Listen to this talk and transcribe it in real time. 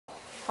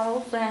Hello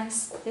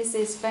friends, this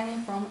is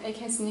Fanny from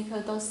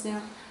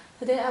aksneaker.com.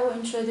 Today I will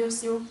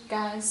introduce you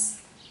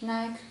guys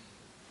Nike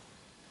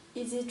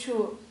Yeezy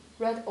 2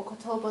 Red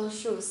October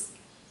shoes.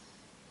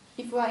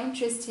 If you are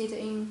interested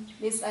in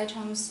these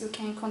items, you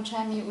can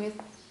contact me with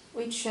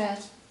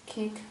WeChat,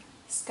 Kik,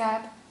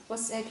 Skype,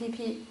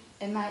 WhatsApp,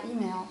 and my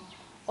email.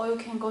 Or you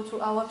can go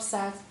to our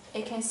website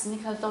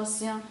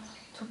aksneaker.com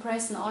to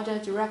place an order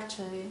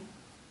directly.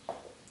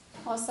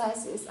 All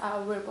sizes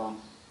are available.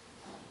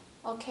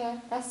 Okay,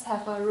 let's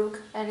have a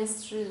look at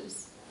these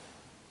shoes.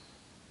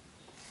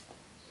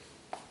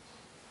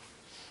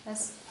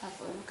 Let's have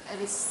a look at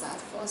this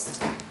side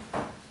first.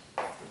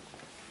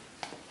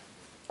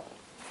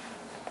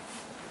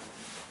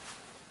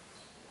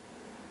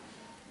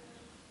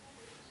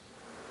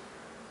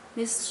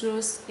 These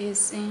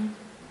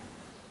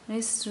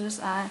shoes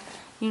are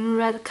in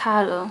red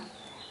color,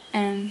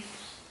 and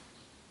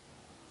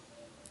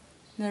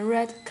the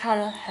red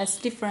color has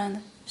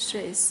different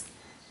shades.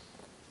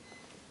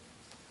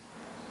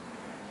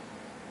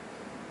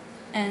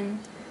 And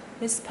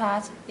this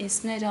part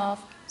is made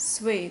of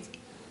suede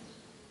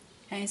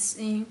and it's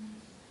in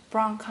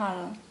brown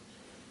color.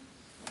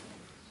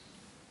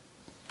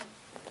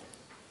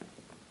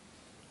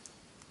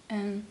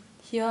 And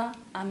here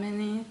are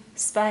many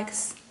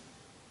spikes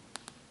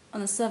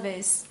on the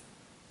surface.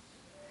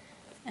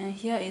 And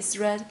here is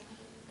red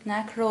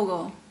Nike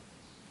logo.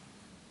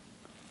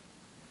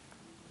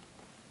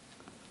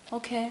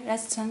 Okay,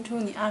 let's turn to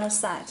the other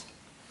side.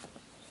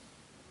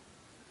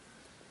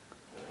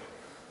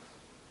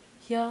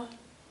 Here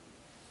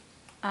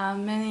are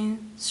many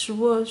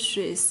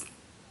swooshes,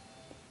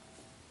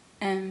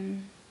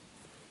 and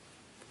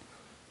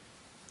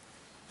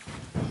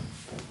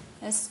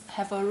let's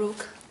have a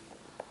look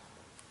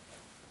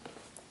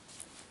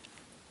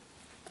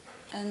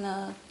at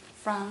the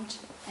front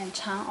and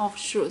tongue of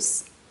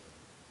shoes.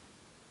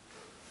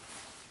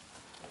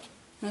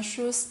 The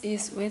shoes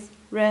is with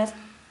red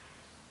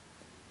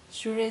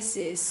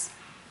shoelaces,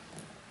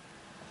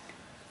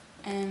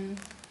 and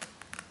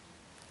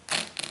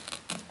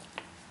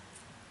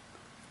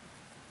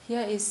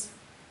here is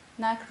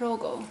Nike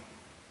logo,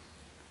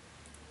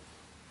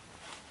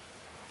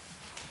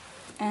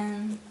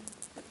 and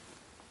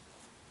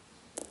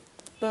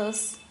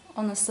birds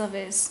on the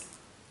surface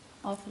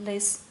of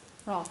this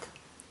rock,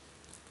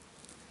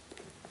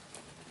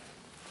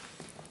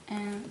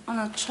 and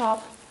on the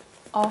top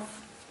of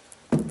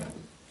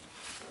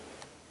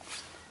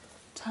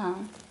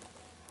tongue,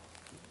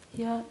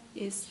 here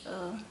is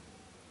a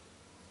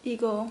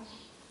eagle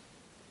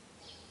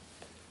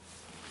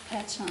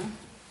pattern.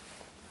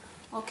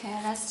 Okay,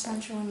 let's turn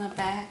to the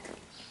back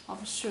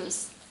of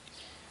shoes.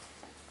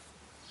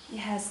 It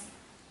has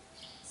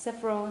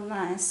several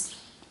lines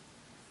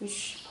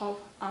which pop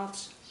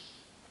out.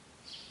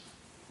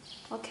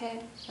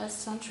 Okay,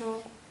 let's turn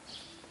to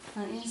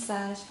the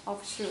inside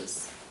of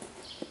shoes.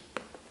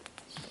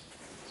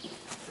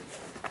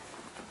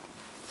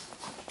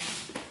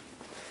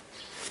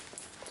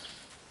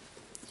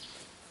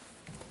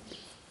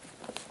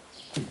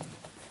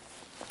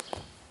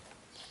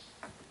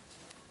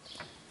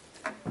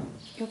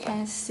 You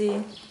can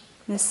see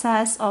the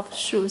size of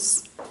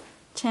shoes,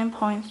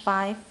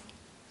 10.5.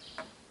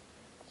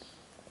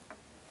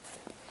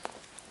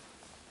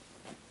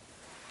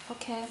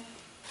 Okay,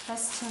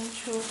 let's turn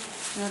to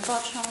the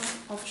bottom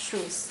of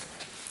shoes.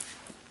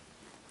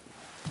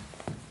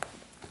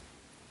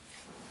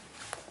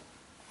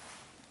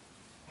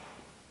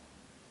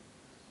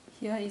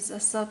 Here is a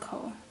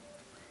circle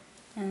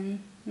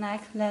and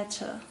Nike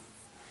letter,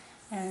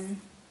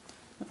 and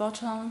the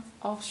bottom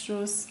of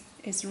shoes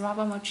is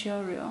rubber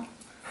material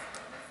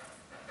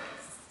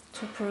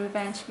to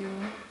prevent you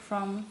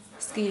from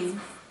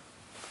skiing.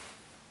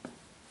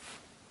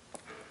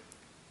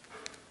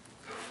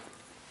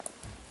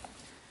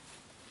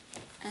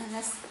 And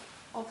let's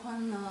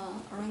open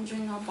the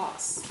original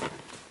box.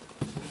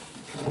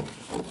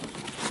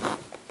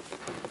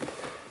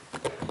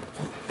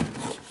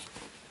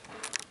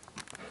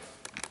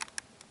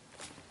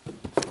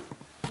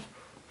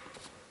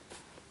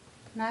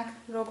 Nike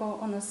logo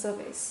on the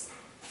surface.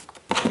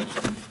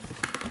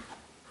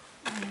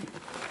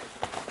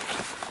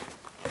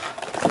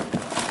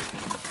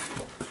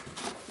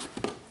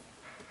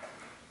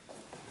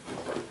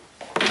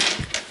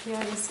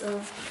 Here is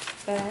a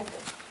bag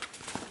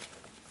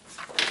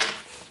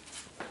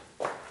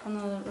on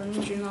the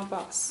original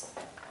box.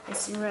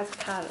 It's in red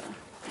color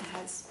and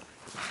has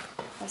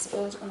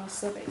gold on the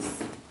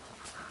surface.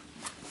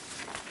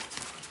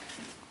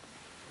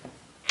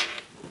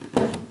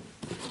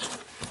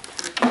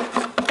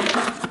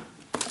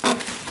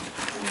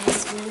 And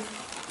it's with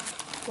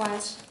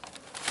white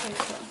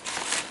paper.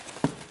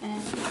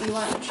 And if you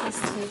are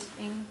interested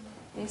in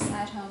these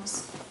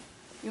items,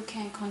 you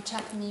can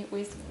contact me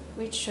with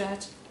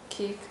WeChat,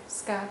 Kik,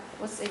 Skype,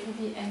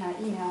 WhatsApp, and my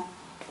email.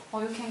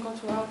 Or you can go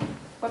to our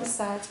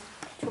website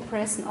to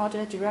place an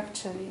order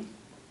directly.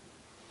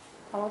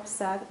 Our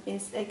website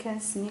is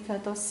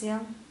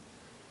aksneaker.com.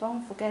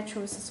 Don't forget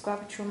to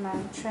subscribe to my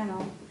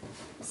channel.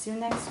 See you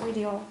next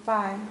video.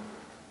 Bye.